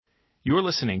You're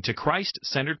listening to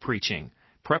Christ-Centered Preaching,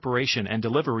 Preparation and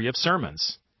Delivery of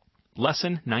Sermons.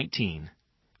 Lesson 19.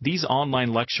 These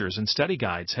online lectures and study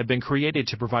guides have been created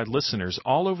to provide listeners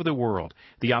all over the world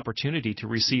the opportunity to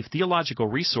receive theological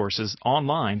resources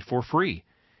online for free.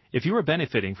 If you are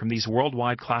benefiting from these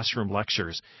worldwide classroom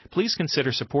lectures, please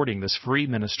consider supporting this free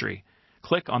ministry.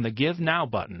 Click on the Give Now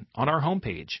button on our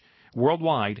homepage,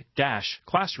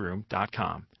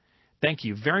 worldwide-classroom.com. Thank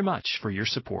you very much for your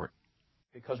support.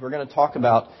 Because we're going to talk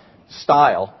about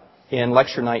style in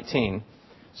Lecture 19.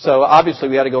 So obviously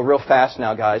we got to go real fast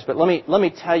now, guys. But let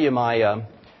me tell you my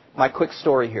quick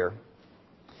story here.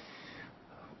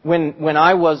 When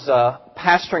I was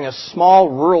pastoring a small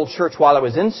rural church while I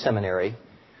was in seminary,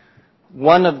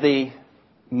 one of the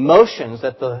motions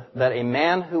that a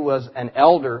man who was an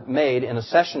elder made in a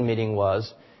session meeting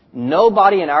was,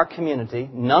 nobody in our community,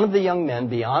 none of the young men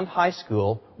beyond high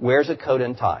school, wears a coat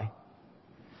and tie.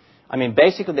 I mean,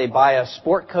 basically they buy a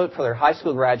sport coat for their high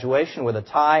school graduation with a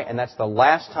tie, and that's the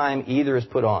last time either is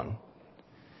put on.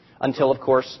 Until, of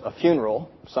course, a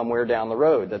funeral somewhere down the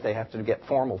road that they have to get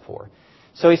formal for.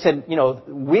 So he said,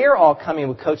 we're all coming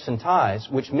with coats and ties,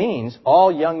 which means all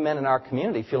young men in our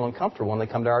community feel uncomfortable when they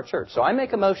come to our church. So I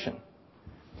make a motion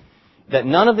that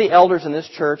none of the elders in this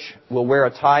church will wear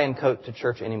a tie and coat to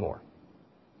church anymore.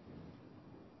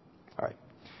 All right.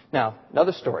 Now,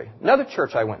 another story. Another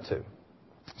church I went to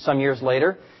some years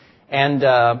later, and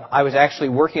I was actually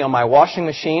working on my washing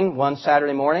machine one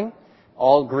Saturday morning,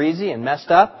 all greasy and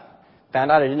messed up. Found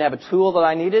out I didn't have a tool that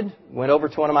I needed. Went over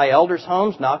to one of my elders'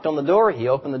 homes, knocked on the door. He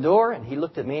opened the door, and he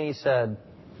looked at me and he said,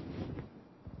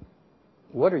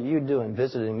 "What are you doing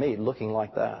visiting me looking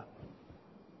like that?"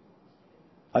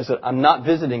 I said, "I'm not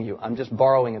visiting you. I'm just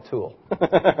borrowing a tool."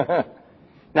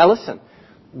 Now listen,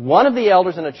 one of the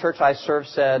elders in a church I serve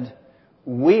said,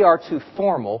 "We are too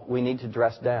formal. We need to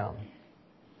dress down."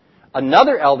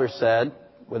 Another elder said,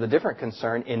 with a different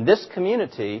concern, "In this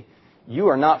community, you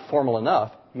are not formal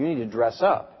enough. You need to dress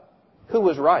up." Who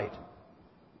was right?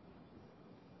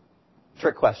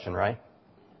 Trick question, right?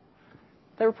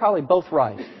 They were probably both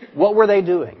right. What were they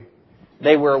doing?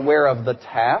 They were aware of the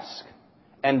task,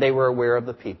 and they were aware of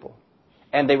the people.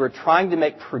 And they were trying to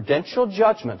make prudential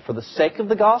judgment for the sake of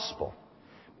the gospel,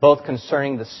 both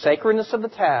concerning the sacredness of the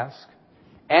task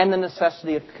and the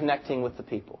necessity of connecting with the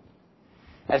people.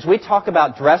 As we talk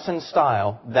about dress and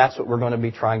style, that's what we're going to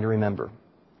be trying to remember.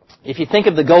 If you think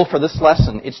of the goal for this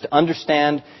lesson, it's to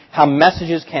understand how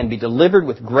messages can be delivered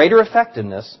with greater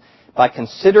effectiveness by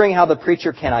considering how the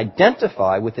preacher can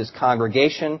identify with his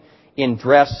congregation in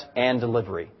dress and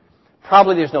delivery.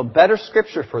 Probably there's no better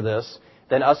scripture for this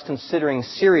than us considering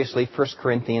seriously 1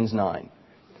 Corinthians 9.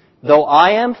 Though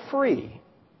I am free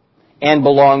and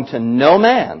belong to no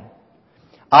man,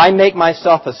 I make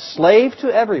myself a slave to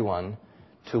everyone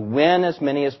to win as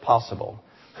many as possible.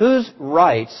 Whose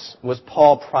rights was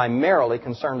Paul primarily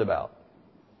concerned about?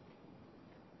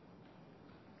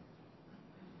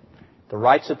 The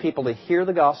rights of people to hear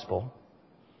the gospel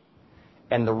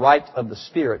and the right of the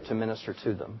Spirit to minister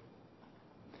to them.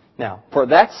 Now, for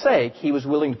that sake, he was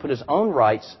willing to put his own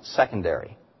rights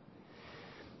secondary.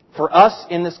 For us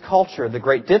in this culture, the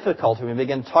great difficulty when we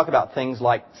begin to talk about things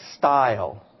like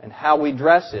style and how we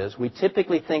dress is, we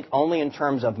typically think only in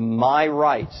terms of my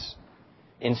rights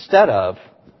instead of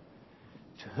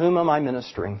to whom am I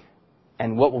ministering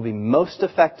and what will be most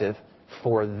effective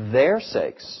for their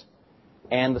sakes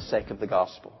and the sake of the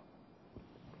gospel.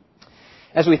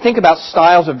 As we think about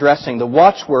styles of dressing, the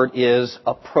watchword is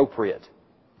appropriate.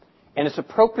 And it's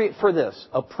appropriate for this,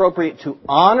 appropriate to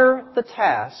honor the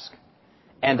task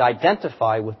and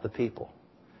identify with the people.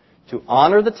 To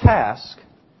honor the task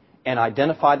and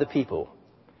identify the people.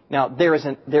 Now, there is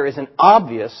an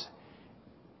obvious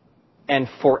and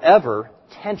forever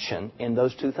tension in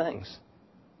those two things.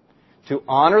 To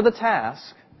honor the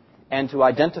task and to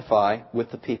identify with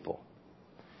the people.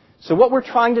 So what we're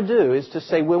trying to do is to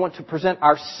say we want to present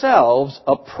ourselves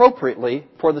appropriately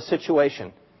for the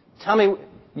situation. Tell me, you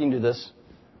can do this.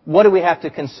 What do we have to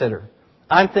consider?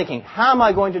 I'm thinking, how am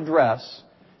I going to dress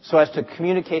so as to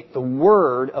communicate the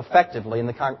word effectively in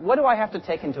the congregation? What do I have to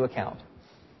take into account?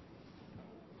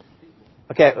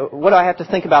 Okay, what do I have to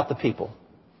think about the people?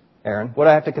 Aaron, what do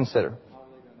I have to consider?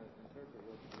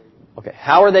 Okay,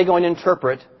 how are they going to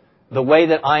interpret the way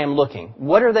that I am looking?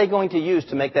 What are they going to use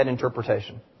to make that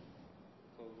interpretation?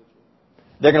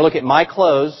 They're going to look at my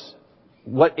clothes.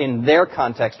 What in their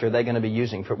context are they going to be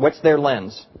using? What's their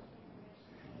lens?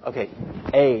 Okay,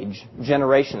 age,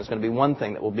 generation is going to be one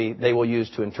thing that they will use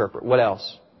to interpret. What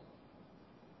else?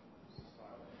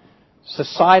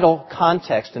 Societal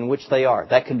context in which they are.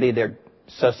 That could be their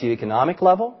socioeconomic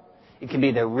level. It can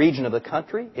be their region of the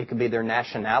country. It could be their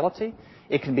nationality.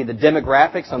 It could be the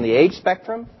demographics on the age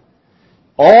spectrum.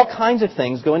 All kinds of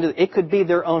things go into it. It could be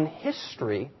their own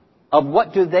history of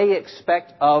what do they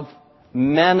expect of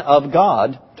men of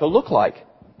God to look like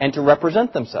and to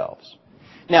represent themselves.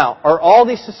 Now, are all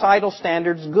these societal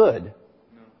standards good?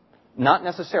 No. Not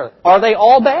necessarily. Are they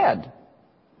all bad?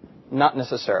 Not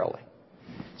necessarily.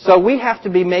 So we have to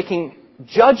be making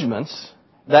judgments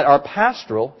that are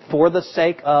pastoral for the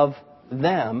sake of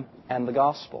them and the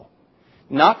gospel.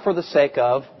 Not for the sake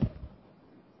of,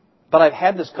 but I've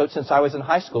had this coat since I was in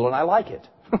high school and I like it.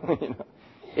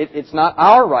 It's not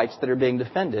our rights that are being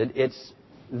defended. It's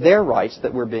their rights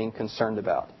that we're being concerned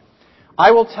about.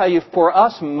 I will tell you, for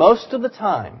us, most of the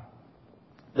time,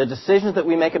 the decisions that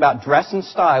we make about dress and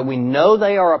style, we know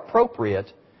they are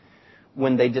appropriate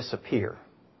when they disappear,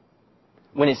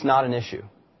 when it's not an issue.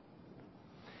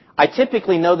 I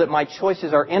typically know that my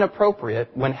choices are inappropriate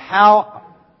when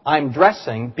how I'm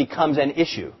dressing becomes an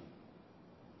issue.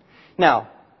 Now,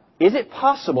 is it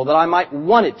possible that I might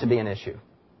want it to be an issue?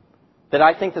 That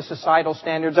I think the societal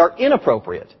standards are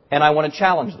inappropriate and I want to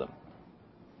challenge them?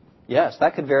 Yes,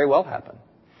 that could very well happen.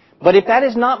 But if that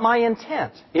is not my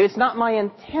intent, if it's not my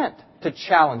intent to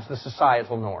challenge the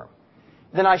societal norm,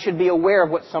 then I should be aware of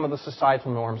what some of the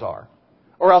societal norms are.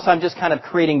 Or else I'm just kind of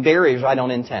creating barriers I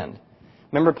don't intend.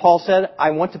 Remember Paul said,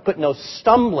 I want to put no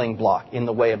stumbling block in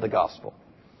the way of the gospel.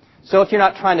 So if you're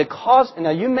not trying to cause...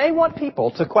 Now, you may want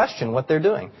people to question what they're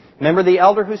doing. Remember the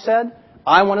elder who said,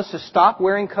 I want us to stop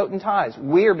wearing coat and ties.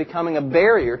 We are becoming a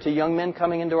barrier to young men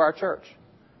coming into our church.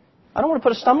 I don't want to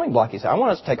put a stumbling block, he said. I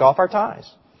want us to take off our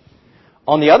ties.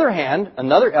 On the other hand,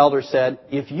 another elder said,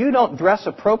 if you don't dress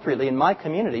appropriately in my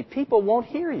community, people won't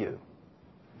hear you.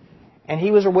 And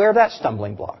he was aware of that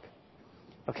stumbling block.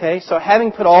 Okay, so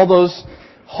having put all those,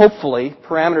 hopefully,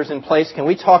 parameters in place, can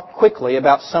we talk quickly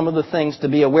about some of the things to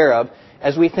be aware of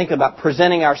as we think about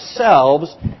presenting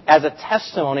ourselves as a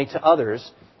testimony to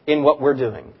others in what we're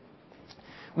doing?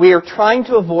 We are trying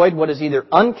to avoid what is either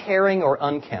uncaring or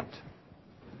unkempt.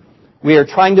 We are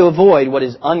trying to avoid what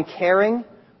is uncaring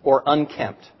or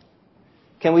unkempt.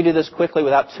 Can we do this quickly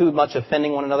without too much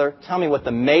offending one another? Tell me what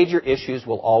the major issues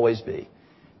will always be.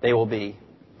 They will be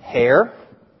hair,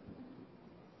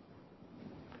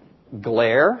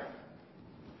 glare,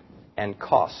 and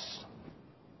costs.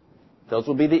 Those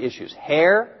will be the issues.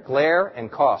 Hair, glare,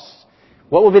 and costs.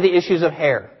 What will be the issues of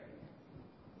hair?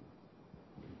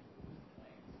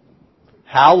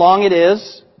 How long it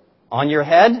is on your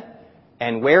head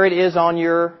and where it is on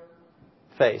your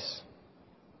face.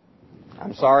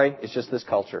 I'm sorry, it's just this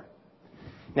culture.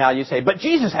 Now you say, but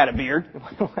Jesus had a beard.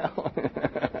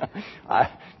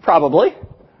 Well, probably.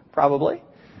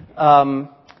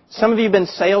 Some of you have been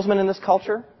salesmen in this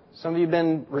culture. Some of you have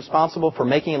been responsible for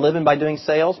making a living by doing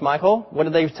sales. Michael, what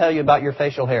did they tell you about your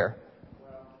facial hair?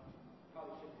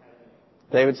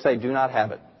 They would say, do not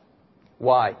have it.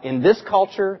 Why? In this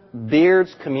culture,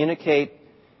 beards communicate,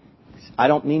 I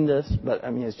don't mean this, but I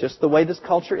mean it's just the way this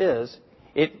culture is.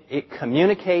 It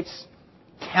communicates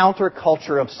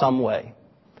counterculture of some way.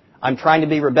 I'm trying to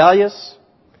be rebellious.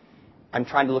 I'm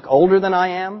trying to look older than I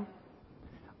am.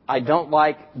 I don't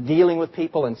like dealing with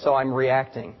people, and so I'm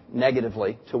reacting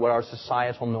negatively to what are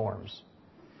societal norms.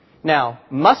 Now,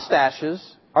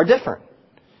 mustaches are different.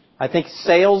 I think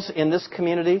sales in this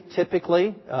community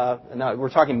typically, we're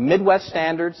talking Midwest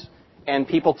standards, and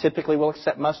people typically will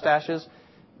accept mustaches.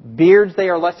 Beards, they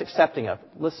are less accepting of.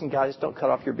 Listen, guys, don't cut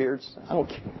off your beards. I don't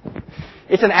care.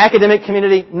 It's an academic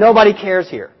community. Nobody cares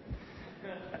here.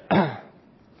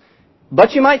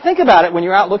 But you might think about it when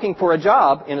you're out looking for a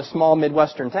job in a small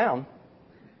Midwestern town.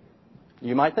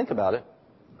 You might think about it.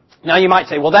 Now you might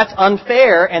say, well, that's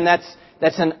unfair and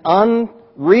that's an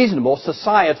unreasonable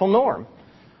societal norm.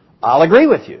 I'll agree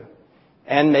with you.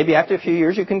 And maybe after a few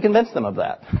years you can convince them of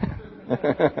that.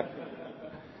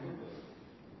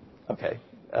 Okay.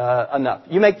 Enough.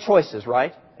 You make choices,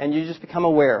 right? And you just become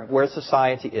aware of where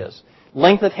society is.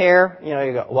 Length of hair, you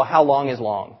go, well, how long is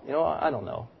long? I don't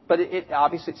know. But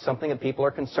obviously it's something that people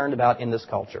are concerned about in this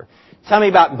culture. Tell me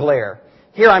about glare.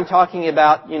 Here I'm talking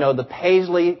about, the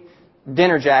paisley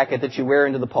dinner jacket that you wear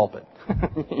into the pulpit.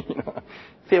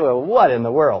 People, what in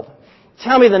the world?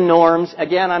 Tell me the norms.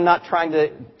 Again, I'm not trying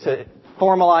to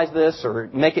formalize this or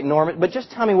make it normative, but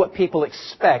just tell me what people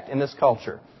expect in this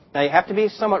culture. Now, you have to be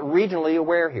somewhat regionally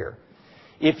aware here.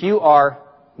 If you are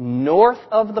north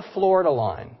of the Florida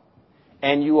line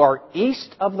and you are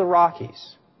east of the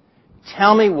Rockies,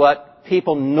 tell me what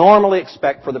people normally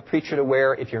expect for the preacher to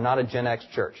wear if you're not a Gen X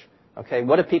church. Okay,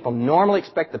 what do people normally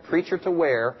expect the preacher to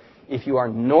wear if you are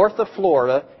north of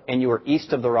Florida and you are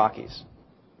east of the Rockies?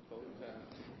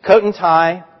 Coat and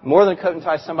tie, more than coat and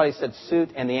tie, somebody said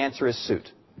suit, and the answer is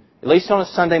suit. At least on a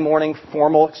Sunday morning,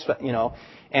 formal,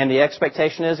 and the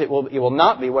expectation is it will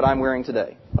not be what I'm wearing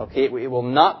today. Okay, it will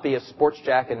not be a sports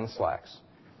jacket and slacks.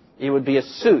 It would be a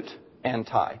suit and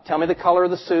tie. Tell me the color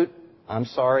of the suit. I'm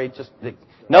sorry, just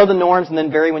know the norms and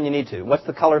then vary when you need to. What's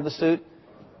the color of the suit?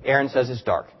 Aaron says it's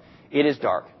dark. It is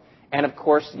dark. And of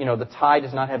course, the tie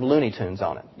does not have Looney Tunes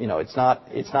on it. It's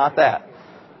not that.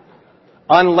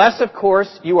 Unless, of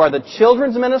course, you are the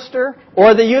children's minister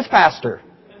or the youth pastor.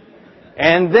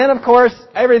 And then, of course,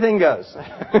 everything goes.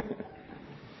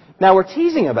 Now, we're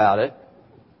teasing about it.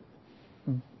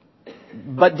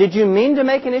 But did you mean to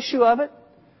make an issue of it?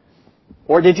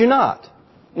 Or did you not?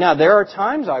 Now, there are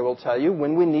times, I will tell you,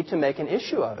 when we need to make an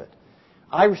issue of it.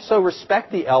 I so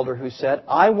respect the elder who said,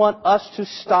 I want us to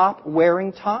stop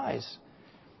wearing ties.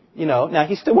 Now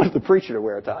he still wanted the preacher to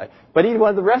wear a tie, but he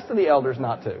wanted the rest of the elders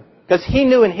not to. Because he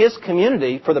knew in his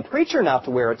community, for the preacher not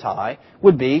to wear a tie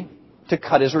would be to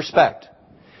cut his respect.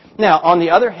 Now, on the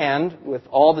other hand, with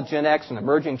all the Gen X and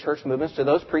emerging church movements, do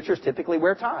those preachers typically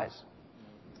wear ties?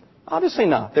 Obviously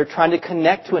not. They're trying to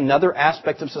connect to another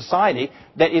aspect of society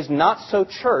that is not so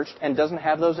churched and doesn't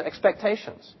have those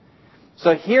expectations.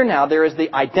 So here now there is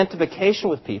the identification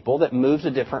with people that moves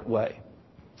a different way.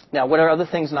 Now, what are other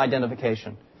things in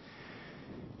identification?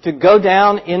 To go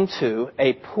down into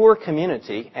a poor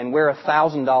community and wear a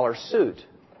 $1,000 suit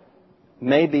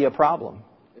may be a problem.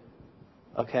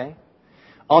 Okay?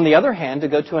 On the other hand, to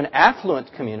go to an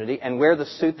affluent community and wear the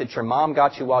suit that your mom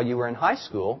got you while you were in high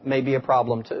school may be a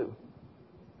problem too.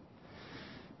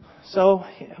 So,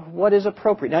 what is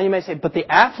appropriate? Now you may say, but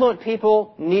the affluent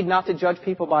people need not to judge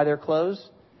people by their clothes.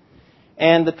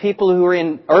 And the people who are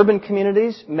in urban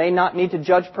communities may not need to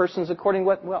judge persons according to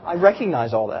what... Well, I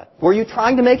recognize all that. Were you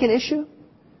trying to make an issue?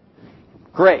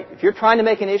 Great. If you're trying to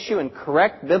make an issue and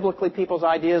correct biblically people's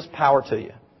ideas, power to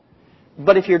you.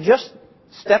 But if you're just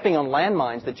stepping on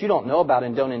landmines that you don't know about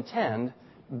and don't intend,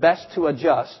 best to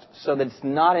adjust so that it's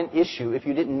not an issue if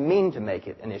you didn't mean to make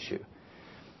it an issue.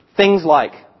 Things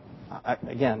like...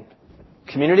 Again,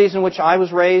 communities in which I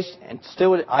was raised, and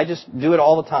still I just do it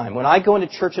all the time. When I go into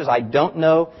churches I don't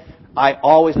know, I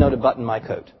always know to button my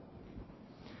coat.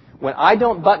 When I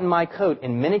don't button my coat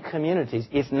in many communities,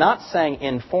 it's not saying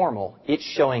informal, it's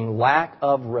showing lack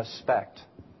of respect.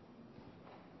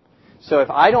 So if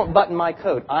I don't button my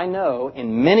coat, I know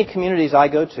in many communities I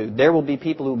go to, there will be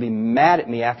people who will be mad at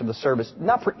me after the service,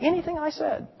 not for anything I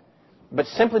said, but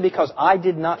simply because I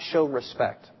did not show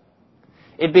respect.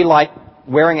 It'd be like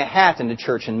wearing a hat into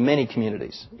church in many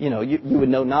communities. You would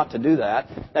know not to do that.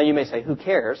 Now you may say, who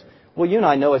cares? Well, you and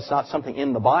I know it's not something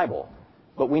in the Bible.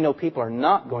 But we know people are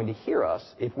not going to hear us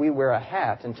if we wear a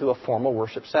hat into a formal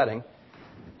worship setting.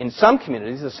 In some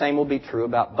communities, the same will be true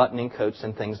about buttoning coats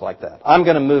and things like that. I'm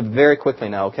going to move very quickly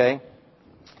now, okay?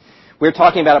 We're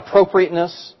talking about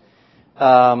appropriateness.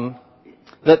 The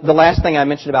last thing I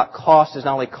mentioned about cost is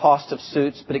not only cost of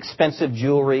suits, but expensive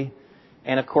jewelry.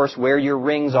 And, of course, where your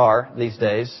rings are these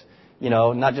days,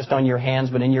 not just on your hands,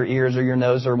 but in your ears or your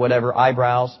nose or whatever,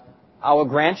 eyebrows. I will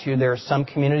grant you there are some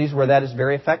communities where that is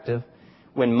very effective.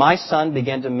 When my son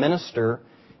began to minister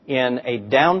in a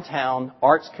downtown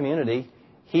arts community,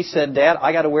 he said, Dad,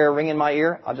 I got to wear a ring in my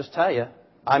ear. I'll just tell you,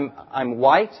 I'm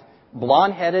white,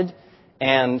 blonde-headed,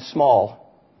 and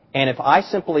small. And if I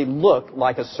simply look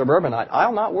like a suburbanite,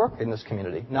 I'll not work in this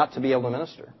community, not to be able to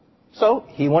minister. So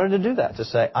he wanted to do that, to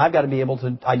say, I've got to be able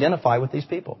to identify with these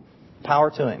people.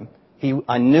 Power to him.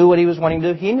 I knew what he was wanting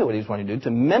to do. He knew what he was wanting to do, to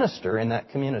minister in that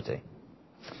community.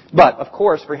 But, of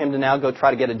course, for him to now go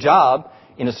try to get a job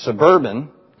in a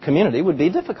suburban community would be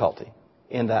difficulty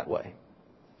in that way.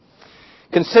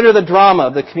 Consider the drama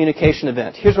of the communication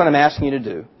event. Here's what I'm asking you to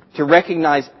do. To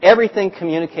recognize everything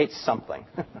communicates something.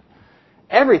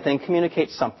 Everything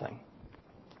communicates something.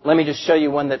 Let me just show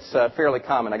you one that's fairly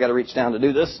common. I've got to reach down to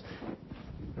do this.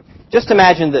 Just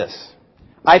imagine this.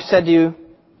 I've said to you,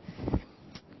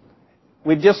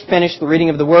 we've just finished the reading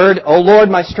of the Word. O Lord,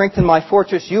 my strength and my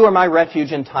fortress, you are my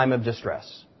refuge in time of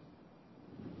distress.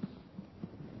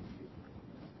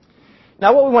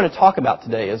 Now what we want to talk about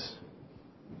today is,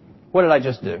 what did I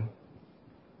just do?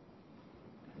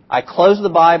 I closed the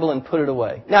Bible and put it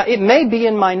away. Now it may be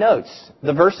in my notes,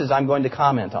 the verses I'm going to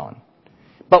comment on.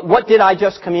 But what did I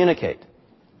just communicate?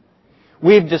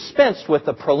 We've dispensed with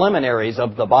the preliminaries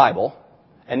of the Bible,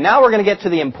 and now we're going to get to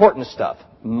the important stuff,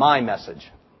 my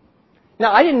message.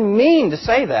 Now, I didn't mean to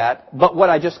say that, but what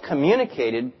I just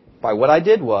communicated by what I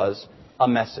did was a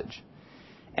message.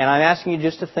 And I'm asking you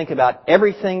just to think about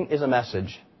everything is a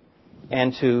message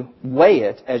and to weigh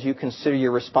it as you consider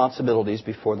your responsibilities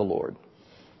before the Lord.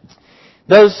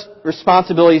 Those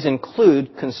responsibilities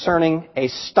include concerning a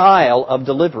style of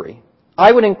delivery.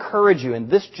 I would encourage you, in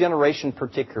this generation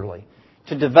particularly,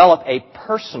 to develop a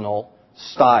personal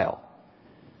style.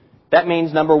 That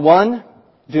means, number one,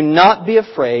 do not be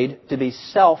afraid to be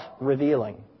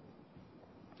self-revealing.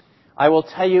 I will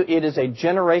tell you, it is a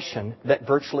generation that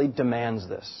virtually demands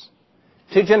this.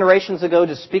 2 generations ago,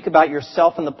 to speak about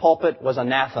yourself in the pulpit was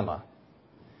anathema.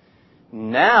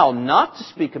 Now, not to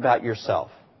speak about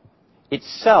yourself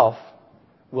itself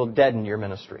will deaden your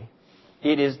ministry.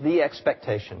 It is the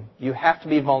expectation. You have to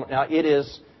be vulnerable. Now, it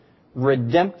is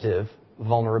redemptive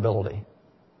vulnerability.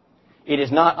 It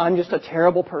is not, I'm just a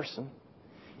terrible person.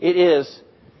 It is,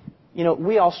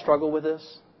 we all struggle with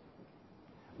this,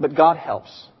 but God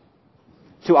helps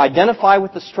to identify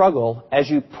with the struggle as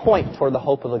you point toward the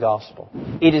hope of the gospel.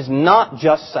 It is not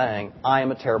just saying, I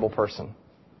am a terrible person.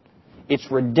 It's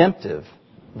redemptive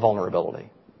vulnerability.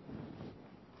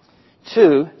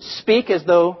 2, speak as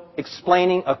though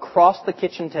explaining across the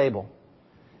kitchen table.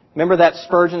 Remember that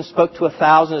Spurgeon spoke to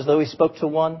 1,000 as though he spoke to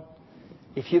one?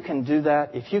 If you can do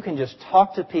that, if you can just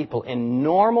talk to people in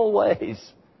normal ways,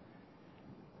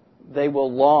 they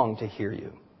will long to hear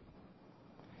you.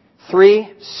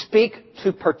 3, speak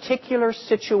to particular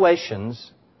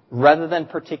situations rather than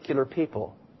particular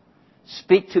people.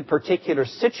 Speak to particular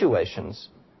situations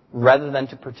rather than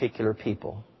to particular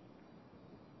people.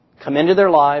 Come into their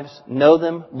lives, know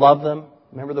them, love them.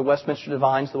 Remember the Westminster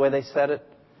Divines, the way they said it?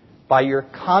 By your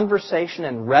conversation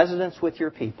and residence with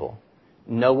your people,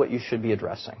 know what you should be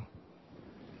addressing.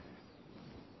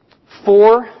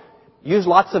 4, use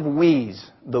lots of we's.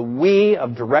 The we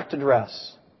of direct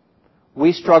address.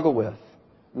 We struggle with.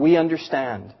 We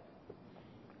understand.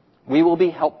 We will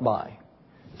be helped by.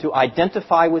 To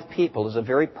identify with people is a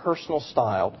very personal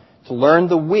style. To learn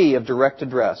the we of direct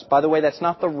address. By the way, that's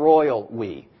not the royal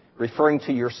we, referring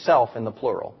to yourself in the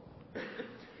plural.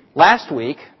 Last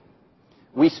week,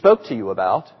 we spoke to you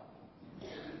about,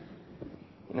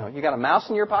 you got a mouse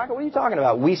in your pocket? What are you talking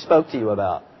about? We spoke to you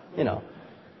about,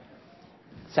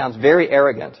 Sounds very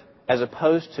arrogant, as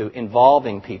opposed to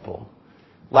involving people.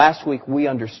 Last week, we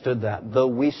understood that, though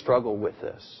we struggle with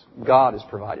this. God has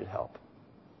provided help.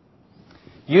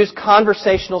 Use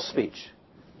conversational speech.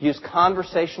 Use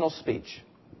conversational speech.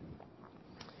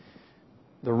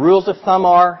 The rules of thumb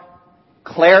are,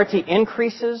 clarity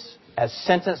increases as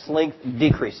sentence length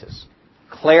decreases.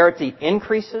 Clarity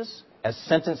increases as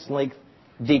sentence length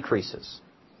decreases.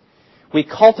 We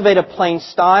cultivate a plain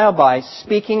style by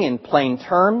speaking in plain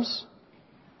terms.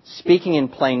 Speaking in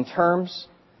plain terms.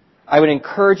 I would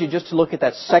encourage you just to look at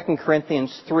that 2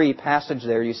 Corinthians 3 passage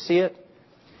there. You see it?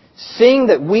 Seeing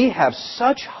that we have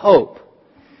such hope,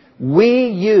 we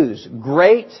use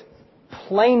great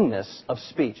plainness of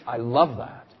speech. I love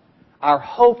that. Our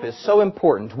hope is so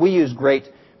important. We use great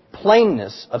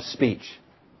plainness of speech.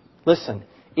 Listen,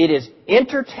 it is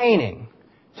entertaining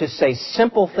to say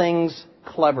simple things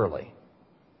cleverly.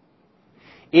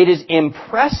 It is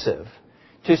impressive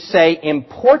to say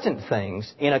important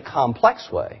things in a complex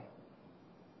way.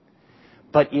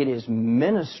 But it is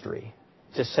ministry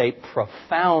to say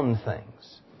profound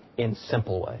things in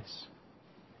simple ways.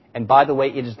 And by the way,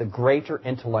 it is the greater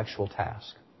intellectual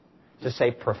task to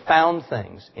say profound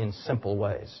things in simple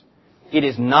ways. It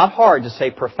is not hard to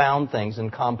say profound things in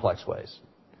complex ways,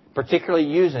 particularly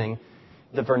using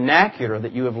the vernacular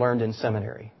that you have learned in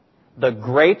seminary. The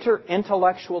greater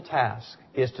intellectual task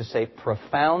is to say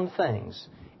profound things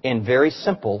in very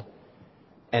simple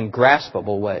and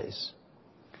graspable ways.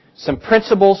 Some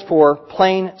principles for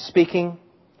plain speaking.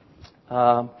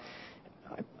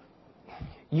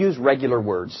 Use regular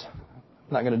words.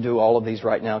 I'm not going to do all of these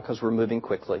right now because we're moving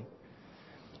quickly.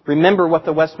 Remember what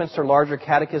the Westminster Larger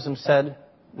Catechism said,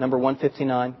 number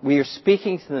 159. We are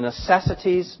speaking to the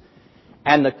necessities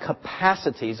and the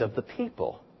capacities of the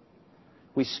people.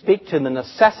 We speak to the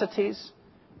necessities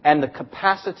and the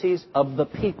capacities of the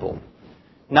people.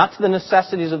 Not to the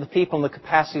necessities of the people and the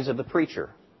capacities of the preacher.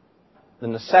 The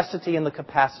necessity and the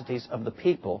capacities of the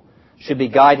people should be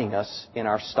guiding us in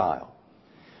our style.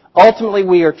 Ultimately,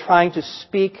 we are trying to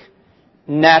speak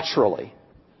naturally.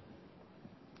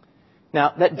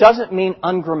 Now, that doesn't mean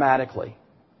ungrammatically.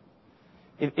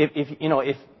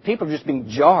 If people are just being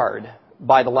jarred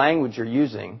by the language you're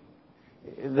using,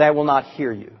 they will not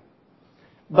hear you.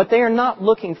 But they are not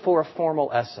looking for a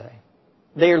formal essay.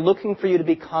 They are looking for you to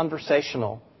be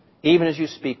conversational, even as you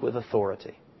speak with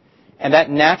authority. And that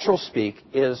natural speak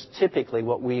is typically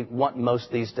what we want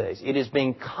most these days. It is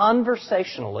being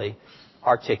conversationally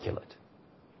articulate.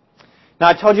 Now,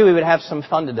 I told you we would have some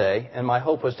fun today, and my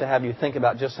hope was to have you think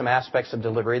about just some aspects of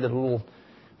delivery that are a little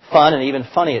fun and even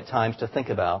funny at times to think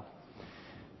about.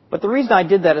 But the reason I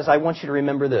did that is I want you to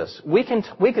remember this. We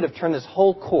could have turned this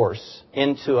whole course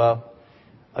into a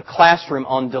classroom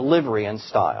on delivery and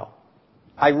style.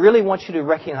 I really want you to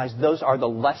recognize those are the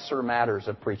lesser matters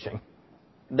of preaching.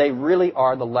 They really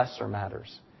are the lesser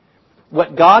matters.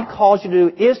 What God calls you to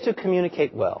do is to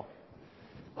communicate well.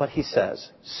 But He says,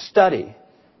 study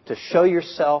to show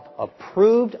yourself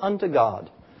approved unto God,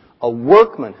 a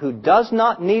workman who does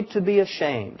not need to be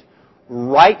ashamed,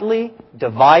 rightly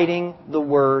dividing the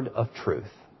word of truth.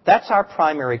 That's our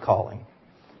primary calling.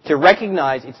 To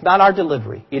recognize it's not our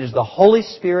delivery. It is the Holy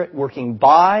Spirit working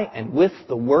by and with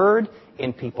the Word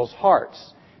in people's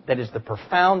hearts. That is the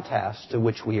profound task to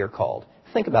which we are called.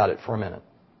 Think about it for a minute.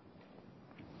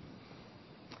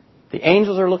 The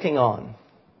angels are looking on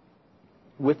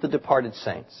with the departed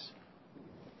saints.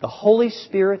 The Holy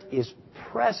Spirit is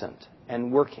present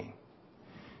and working.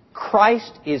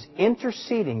 Christ is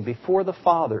interceding before the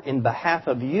Father in behalf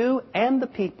of you and the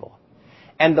people.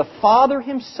 And the Father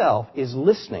Himself is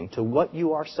listening to what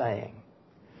you are saying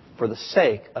for the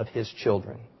sake of His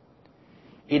children.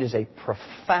 It is a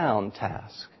profound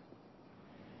task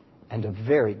and a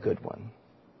very good one.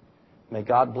 May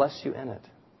God bless you in it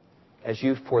as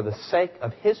you, for the sake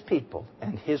of His people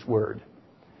and His Word,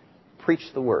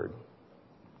 preach the Word.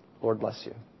 Lord bless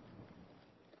you.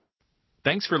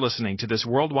 Thanks for listening to this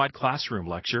worldwide classroom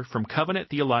lecture from Covenant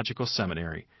Theological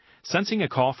Seminary. Sensing a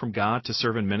call from God to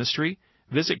serve in ministry?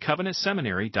 Visit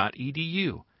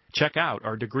covenantseminary.edu. Check out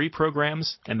our degree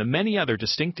programs and the many other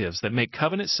distinctives that make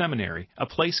Covenant Seminary a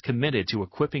place committed to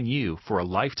equipping you for a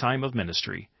lifetime of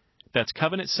ministry. That's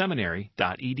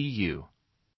covenantseminary.edu.